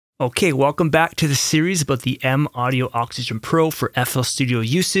Okay, welcome back to the series about the M Audio Oxygen Pro for FL Studio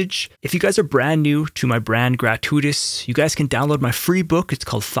usage. If you guys are brand new to my brand GratuiTous, you guys can download my free book. It's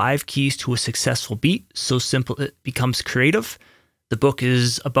called 5 Keys to a Successful Beat. So simple it becomes creative. The book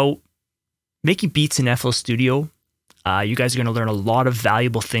is about making beats in FL Studio. You guys are going to learn a lot of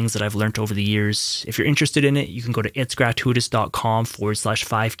valuable things that I've learned over the years. If you're interested in it, you can go to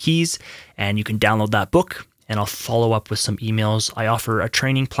itsgratuitous.com/5keys and you can download that book. And I'll follow up with some emails. I offer a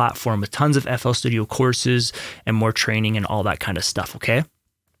training platform with tons of FL Studio courses and more training and all that kind of stuff, okay?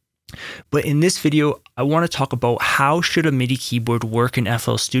 But in this video, I want to talk about how should a MIDI keyboard work in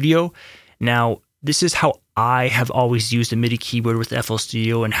FL Studio. Now, this is how I have always used a MIDI keyboard with FL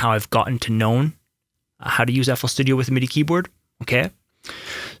Studio and how I've gotten to know how to use FL Studio with a MIDI keyboard, okay?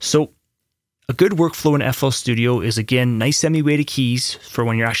 So a good workflow in FL Studio is, again, nice semi-weighted keys for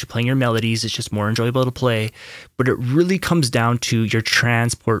when you're actually playing your melodies. It's just more enjoyable to play, but it really comes down to your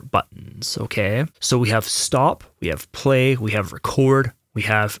transport buttons, okay? So we have stop, we have play, we have record, we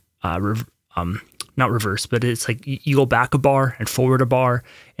have, not reverse, but it's like you go back a bar and forward a bar,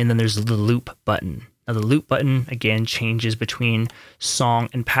 and then there's the loop button. Now the loop button, again, changes between song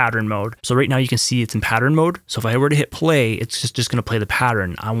and pattern mode. So right now you can see it's in pattern mode. So if I were to hit play, it's just going to play the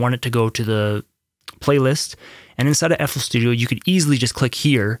pattern. I want it to go to the playlist. And inside of FL Studio, you could easily just click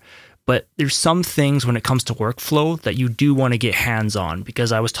here. But there's some things when it comes to workflow that you do want to get hands on,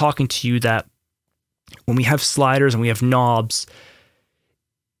 because I was talking to you that when we have sliders and we have knobs,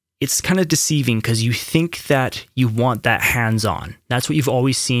 it's kind of deceiving because you think that you want that hands-on. That's what you've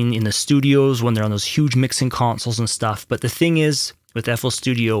always seen in the studios when they're on those huge mixing consoles and stuff. But the thing is, with FL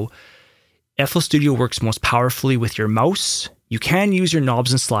Studio works most powerfully with your mouse. You can use your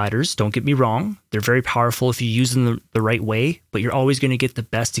knobs and sliders, don't get me wrong. They're very powerful if you use them the right way, but you're always going to get the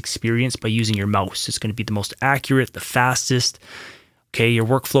best experience by using your mouse. It's going to be the most accurate, the fastest. Okay, your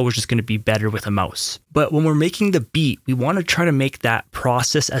workflow is just going to be better with a mouse. But when we're making the beat, we want to try to make that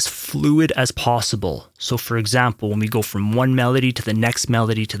process as fluid as possible. So for example, when we go from one melody to the next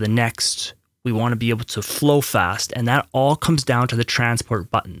melody to the next, we want to be able to flow fast, and that all comes down to the transport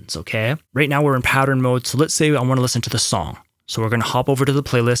buttons, okay? Right now we're in pattern mode, so let's say I want to listen to the song. So we're going to hop over to the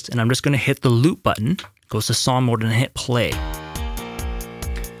playlist, and I'm just going to hit the loop button, goes to song mode, and hit play.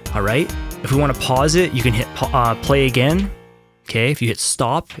 All right, if we want to pause it, you can hit play again. Okay, if you hit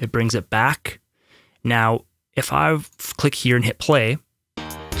stop, it brings it back. Now, if I click here and hit play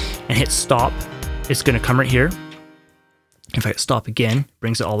and hit stop, it's going to come right here. If I hit stop again, it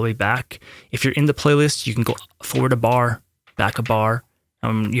brings it all the way back. If you're in the playlist, you can go forward a bar, back a bar.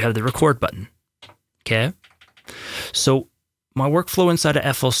 You have the record button. Okay, so my workflow inside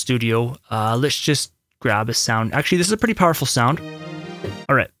of FL Studio, let's just grab a sound. Actually, this is a pretty powerful sound.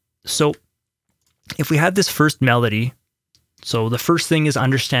 All right, so if we had this first melody, so the first thing is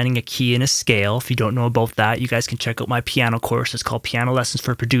understanding a key and a scale. If you don't know about that, you guys can check out my piano course. It's called Piano Lessons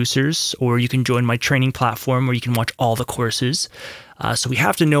for Producers, or you can join my training platform where you can watch all the courses. So we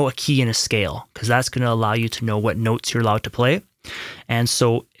have to know a key and a scale, because that's going to allow you to know what notes you're allowed to play. And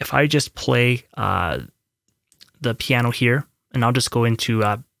so if I just play the piano here, and I'll just go into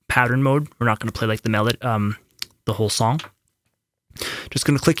pattern mode. We're not going to play like the melody, the whole song. Just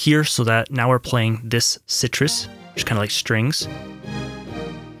going to click here so that now we're playing this citrus, which is kind of like strings.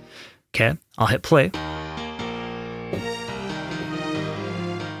 Okay, I'll hit play.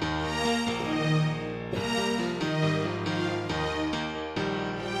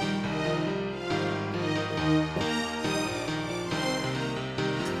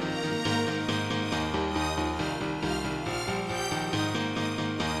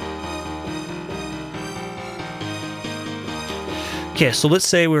 Okay, so let's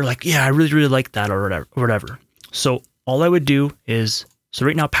say we're like, yeah, I really like that or whatever. So all I would do is, so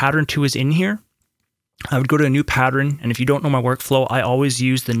right now pattern 2 is in here. I would go to a new pattern, and if you don't know my workflow, I always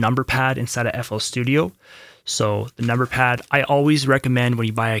use the number pad inside of FL Studio. So the number pad, I always recommend when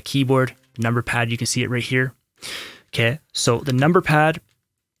you buy a keyboard, the number pad, you can see it right here. Okay, so the number pad,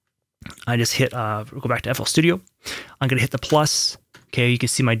 I just hit, go back to FL Studio. I'm gonna hit the plus. Okay, you can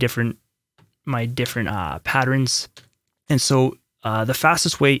see my different patterns. And so the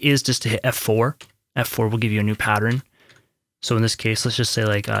fastest way is just to hit F4. F4 will give you a new pattern. So in this case, let's just say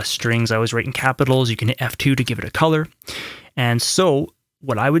like strings, I always write in capitals. You can hit F2 to give it a color. And so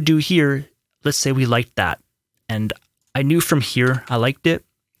what I would do here, let's say we liked that. And I knew from here I liked it.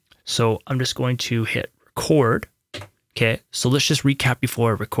 So I'm just going to hit record. Okay, so let's just recap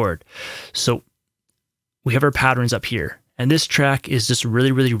before I record. So we have our patterns up here. And this track is just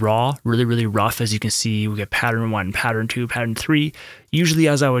really raw, really rough. As you can see, we get pattern 1, pattern 2, pattern 3. Usually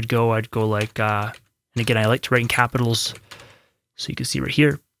as I would go, I'd go like, and again, I like to write in capitals. So you can see right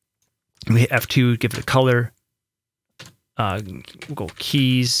here. We hit F2, give it a color. We'll go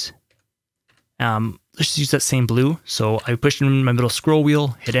keys. Let's just use that same blue. So I pushed in my middle scroll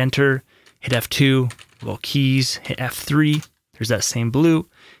wheel, hit enter, hit F2, we'll go keys, hit F3. There's that same blue.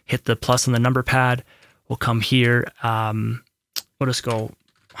 Hit the plus on the number pad. We'll come here. We'll just go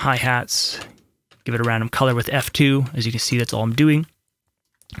hi-hats, give it a random color with F2. As you can see, that's all I'm doing.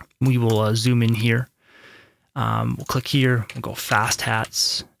 We will zoom in here. We'll click here. We'll go fast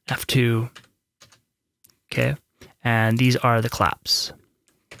hats, F2. Okay. And these are the claps.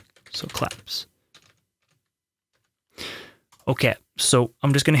 So claps. Okay. So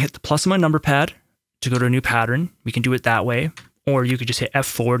I'm just going to hit the plus on my number pad to go to a new pattern. We can do it that way. Or you could just hit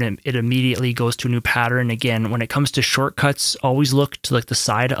F4 and it immediately goes to a new pattern. Again, when it comes to shortcuts, always look to like the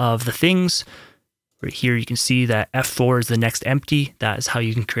side of the things. Right here, you can see that F4 is the next empty. That is how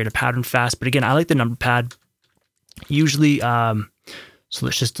you can create a pattern fast. But again, I like the number pad. Usually, so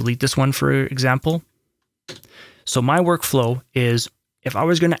let's just delete this one for example. So my workflow is if I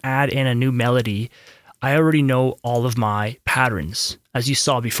was going to add in a new melody, I already know all of my patterns. As you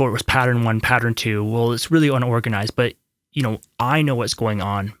saw before, it was pattern 1, pattern 2. Well, it's really unorganized, but you know, I know what's going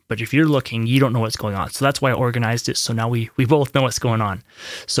on, but if you're looking, you don't know what's going on. So that's why I organized it. So now we both know what's going on.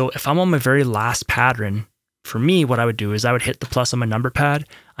 So if I'm on my very last pattern, for me, what I would do is I would hit the plus on my number pad.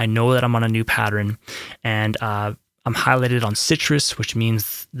 I know that I'm on a new pattern and I'm highlighted on citrus, which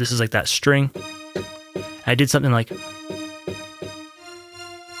means this is like that string. I did something like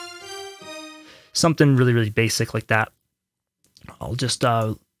something really, really basic like that. I'll just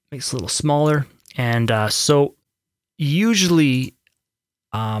make this a little smaller. And so usually,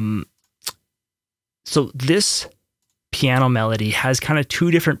 so this piano melody has kind of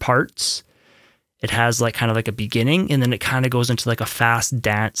two different parts. It has like kind of like a beginning and then it kind of goes into like a fast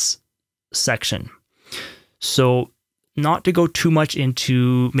dance section. So not to go too much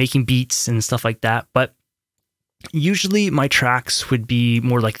into making beats and stuff like that, but usually my tracks would be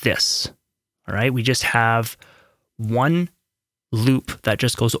more like this. All right. We just have one loop that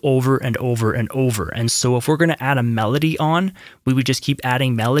just goes over and over and over. And so if we're going to add a melody on, we would just keep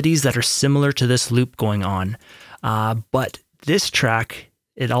adding melodies that are similar to this loop going on. But this track,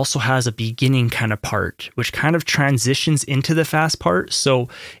 it also has a beginning kind of part, which kind of transitions into the fast part. So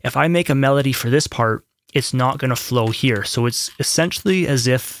if I make a melody for this part, it's not going to flow here. So it's essentially as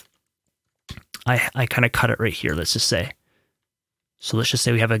if I kind of cut it right here, let's just say. So let's just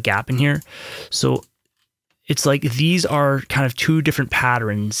say we have a gap in here. So it's like these are kind of two different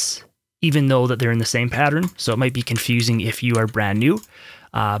patterns, even though that they're in the same pattern. So it might be confusing if you are brand new.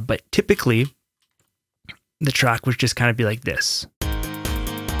 But typically, the track would just kind of be like this.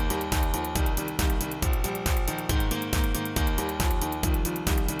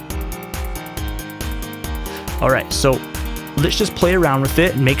 All right, so let's just play around with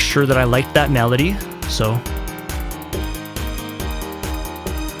it and make sure that I like that melody. So.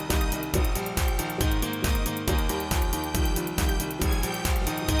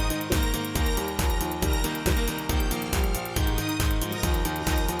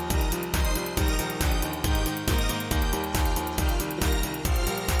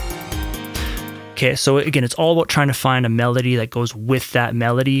 Okay, so again, it's all about trying to find a melody that goes with that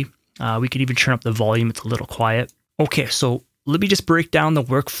melody. We could even turn up the volume, it's a little quiet. Okay, so let me just break down the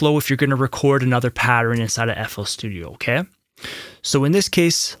workflow if you're going to record another pattern inside of FL Studio, okay? So in this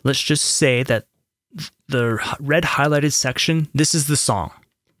case, let's just say that the red highlighted section, this is the song.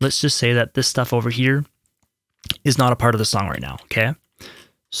 Let's just say that this stuff over here is not a part of the song right now, okay?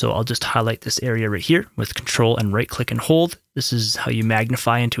 So I'll just highlight this area right here with Control and right click and hold. This is how you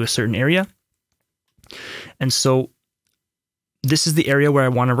magnify into a certain area. And so this is the area where I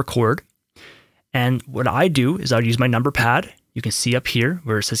want to record. And what I do is I'll use my number pad. You can see up here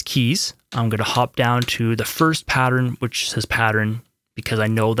where it says keys. I'm going to hop down to the first pattern, which says pattern, because I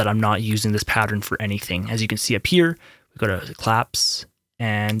know that I'm not using this pattern for anything. As you can see up here, we go to claps.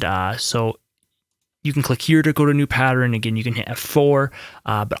 And so you can click here to go to a new pattern. Again, you can hit F4,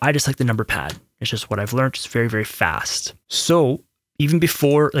 but I just like the number pad. It's just what I've learned. It's very, very fast. So even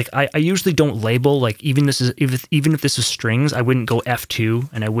before, like I usually don't label, like even if this is strings, I wouldn't go F2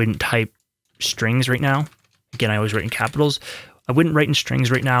 and I wouldn't type strings right now. Again, I always write in capitals. I wouldn't write in strings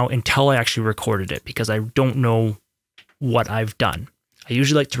right now until I actually recorded it because I don't know what I've done. I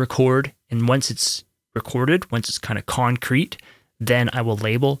usually like to record, and once it's recorded, once it's kind of concrete, then I will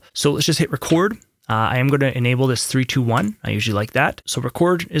label. So let's just hit record. I am going to enable this 3, 2, 1. I usually like that. So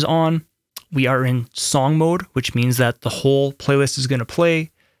record is on. We are in song mode, which means that the whole playlist is going to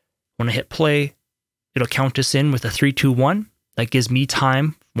play. When I hit play, it'll count us in with a 3, 2, 1. That gives me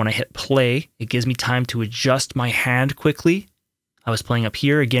time. When I hit play, it gives me time to adjust my hand quickly. I was playing up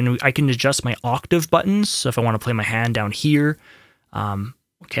here. Again, I can adjust my octave buttons. So if I want to play my hand down here,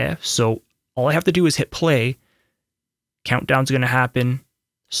 okay, so all I have to do is hit play. Countdown's going to happen.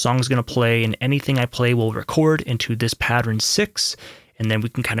 Song's going to play, and anything I play will record into this pattern 6. And then we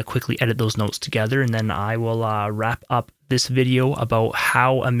can kind of quickly edit those notes together. And then I will wrap up this video about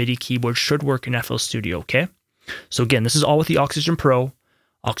how a MIDI keyboard should work in FL Studio, okay? So again, this is all with the Oxygen Pro.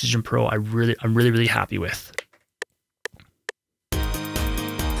 Oxygen Pro, I'm really happy with.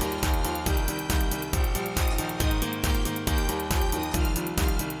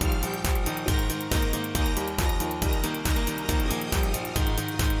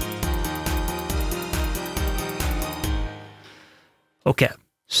 Okay,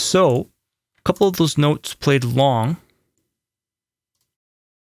 so a couple of those notes played long.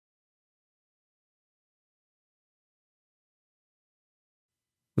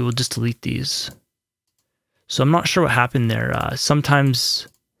 We will just delete these. So I'm not sure what happened there. Sometimes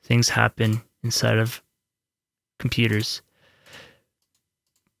things happen inside of computers.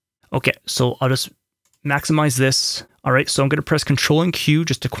 Okay, so I'll just maximize this. All right, so I'm going to press Control and Q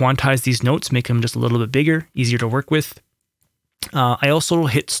just to quantize these notes, make them just a little bit bigger, easier to work with. I also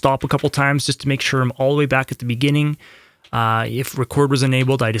hit stop a couple times just to make sure I'm all the way back at the beginning. If record was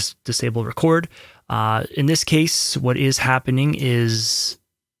enabled, I just disable record. In this case, what is happening is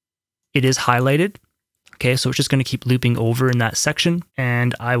it is highlighted. Okay, so it's just going to keep looping over in that section,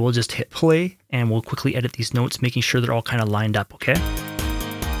 and I will just hit play and we'll quickly edit these notes, making sure they're all kind of lined up, okay?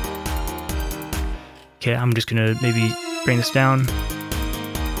 Okay, I'm just going to maybe bring this down.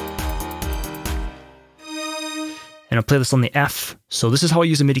 And I'll play this on the F. So this is how I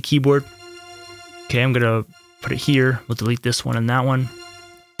use a MIDI keyboard. Okay, I'm gonna put it here. We'll delete this one and that one.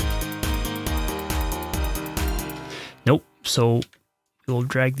 Nope, so we'll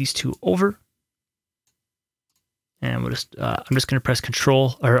drag these two over. And we'll just, I'm just gonna press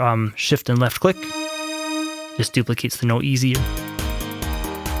Control, or Shift and left click. Just duplicates the note easier.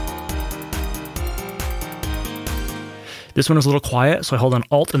 This one is a little quiet, so I hold on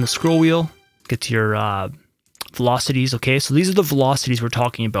Alt and the scroll wheel, get to your velocities, okay? So these are the velocities we're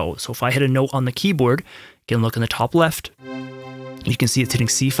talking about. So if I hit a note on the keyboard, you can look in the top left, you can see it's hitting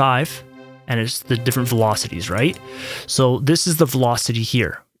C5, and it's the different velocities, right? So this is the velocity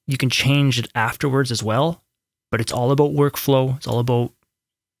here. You can change it afterwards as well, but it's all about workflow. It's all about,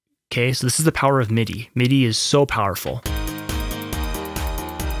 okay? So this is the power of MIDI. MIDI is so powerful.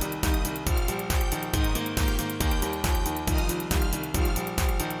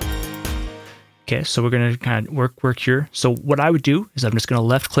 Okay, so we're going to kind of work here. So what I would do is I'm just going to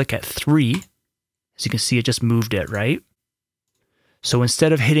left click at 3. As you can see, it just moved it, right? So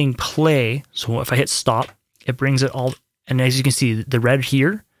instead of hitting play, so if I hit stop, it brings it all, and as you can see, the red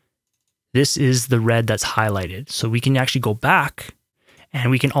here, this is the red that's highlighted. So we can actually go back,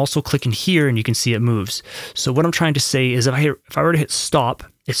 and we can also click in here, and you can see it moves. So what I'm trying to say is if I were to hit stop,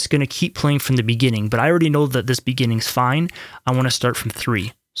 it's going to keep playing from the beginning, but I already know that this beginning's fine. I want to start from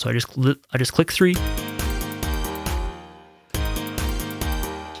 3. So I just click 3.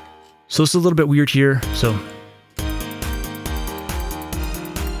 So it's a little bit weird here. So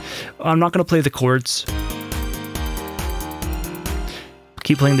I'm not going to play the chords.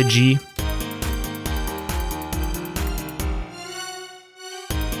 Keep playing the G.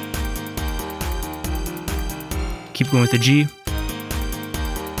 Keep going with the G.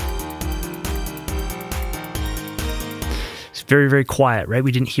 Very, very quiet, right?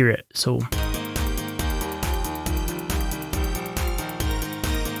 We didn't hear it, so.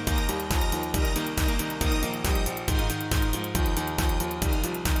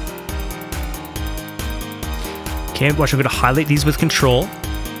 Okay, watch, I'm gonna highlight these with Control.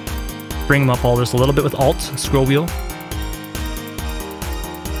 Bring them up all just a little bit with Alt, scroll wheel.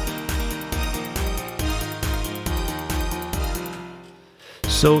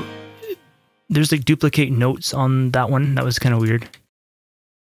 So, there's like duplicate notes on that one. That was kind of weird.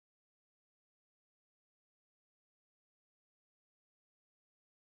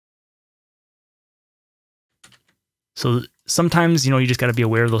 So sometimes, you know, you just got to be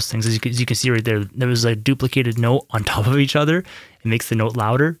aware of those things. As you can see right there, there was a duplicated note on top of each other. It makes the note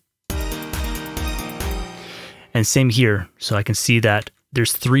louder. And same here. So I can see that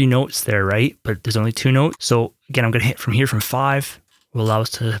there's 3 notes there, right? But there's only 2 notes. So again, I'm going to hit from here from 5. Will allow us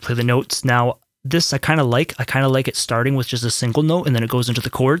to play the notes. Now, this I kind of like. I kind of like it starting with just a single note and then it goes into the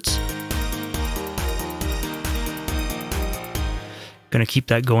chords. Gonna keep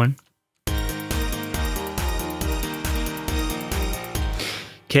that going.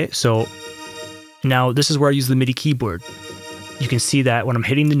 Okay, so now this is where I use the MIDI keyboard. You can see that when I'm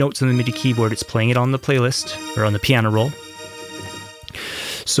hitting the notes on the MIDI keyboard, it's playing it on the playlist or on the piano roll.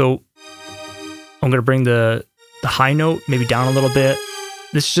 So I'm going to bring the high note maybe down a little bit.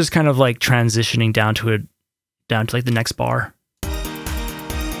 This is just kind of like transitioning down to like the next bar.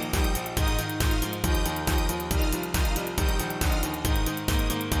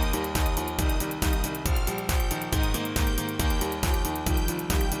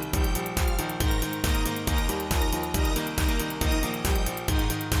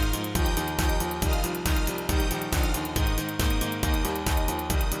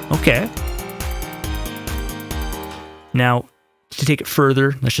 Okay. Now, to take it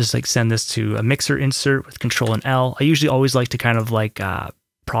further, let's just like send this to a mixer insert with Control and L. I usually always like to kind of like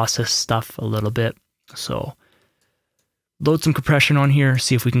process stuff a little bit. So load some compression on here,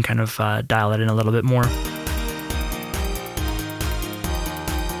 see if we can kind of dial it in a little bit more.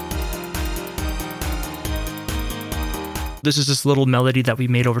 This is this little melody that we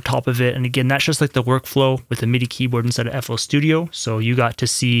made over top of it. And again, that's just like the workflow with the MIDI keyboard inside of FL Studio. So you got to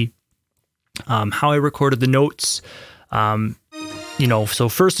see how I recorded the notes. You know, so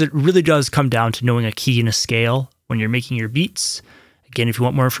first it really does come down to knowing a key and a scale when you're making your beats. Again, if you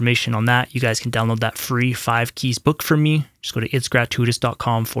want more information on that, you guys can download that free 5 keys book from me. Just go to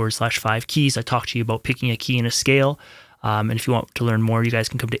itsgratuitous.com/5 keys. I talked to you about picking a key and a scale. And if you want to learn more, you guys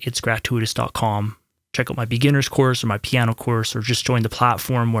can come to itsgratuitous.com. Check out my beginner's course or my piano course, or just join the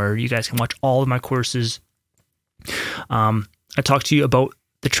platform where you guys can watch all of my courses. I talked to you about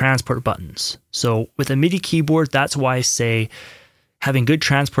the transport buttons. So with a MIDI keyboard, that's why I say having good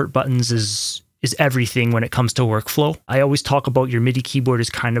transport buttons is everything when it comes to workflow. I always talk about your MIDI keyboard as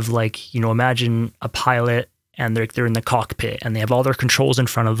kind of like, you know, imagine a pilot and they're in the cockpit and they have all their controls in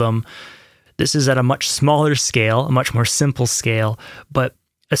front of them. This is at a much smaller scale, a much more simple scale, but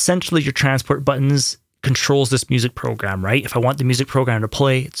essentially your transport buttons controls this music program, right? If I want the music program to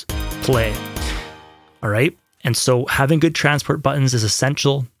play, it's play. All right. And so having good transport buttons is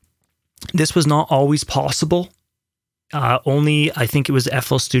essential. This was not always possible. Only, I think it was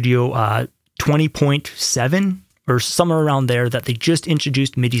FL Studio 20.7 or somewhere around there that they just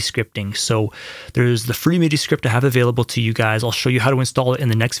introduced MIDI scripting. So there's the free MIDI script I have available to you guys. I'll show you how to install it in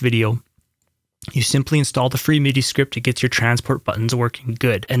the next video. You simply install the free MIDI script. It gets your transport buttons working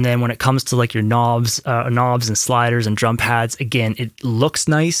good. And then when it comes to like your knobs and sliders and drum pads, again, it looks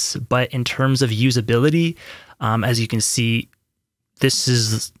nice, but in terms of usability, as you can see, this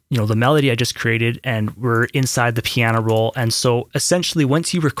is, you know, the melody I just created and we're inside the piano roll. And so essentially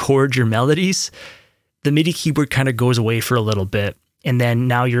once you record your melodies, the MIDI keyboard kind of goes away for a little bit. And then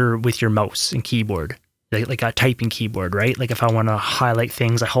now you're with your mouse and keyboard. Like a typing keyboard, right? Like if I want to highlight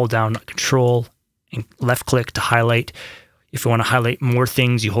things, I hold down Control and left click to highlight. If you want to highlight more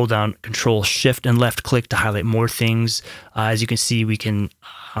things, you hold down Control Shift and left click to highlight more things. As you can see, we can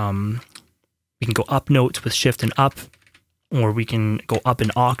go up notes with Shift and up, or we can go up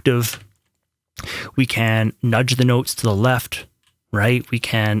an octave. We can nudge the notes to the left, right? We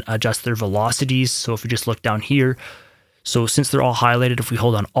can adjust their velocities. So if we just look down here, so since they're all highlighted, if we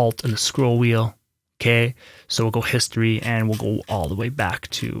hold on Alt and the scroll wheel, okay, so we'll go history and we'll go all the way back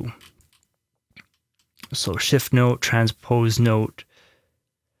to, so shift note, transpose note,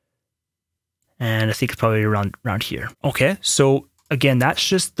 and I think it's probably around here. Okay, so again, that's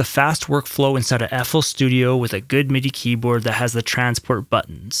just the fast workflow inside of FL Studio with a good MIDI keyboard that has the transport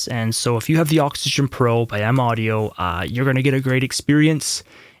buttons. And so if you have the Oxygen Pro by M Audio, you're gonna get a great experience.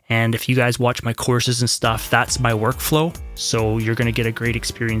 And if you guys watch my courses and stuff, that's my workflow. So you're gonna get a great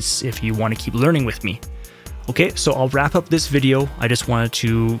experience if you wanna keep learning with me. Okay, so I'll wrap up this video. I just wanted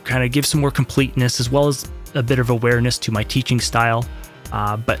to kind of give some more completeness as well as a bit of awareness to my teaching style.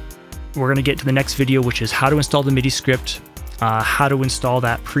 But we're gonna get to the next video, which is how to install the MIDI script, how to install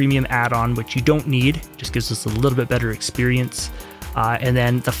that premium add-on, which you don't need, just gives us a little bit better experience. And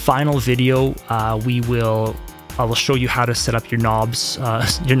then the final video, I will show you how to set up your knobs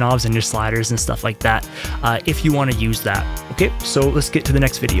and your sliders and stuff like that if you want to use that. Okay, so let's get to the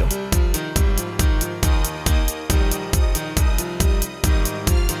next video.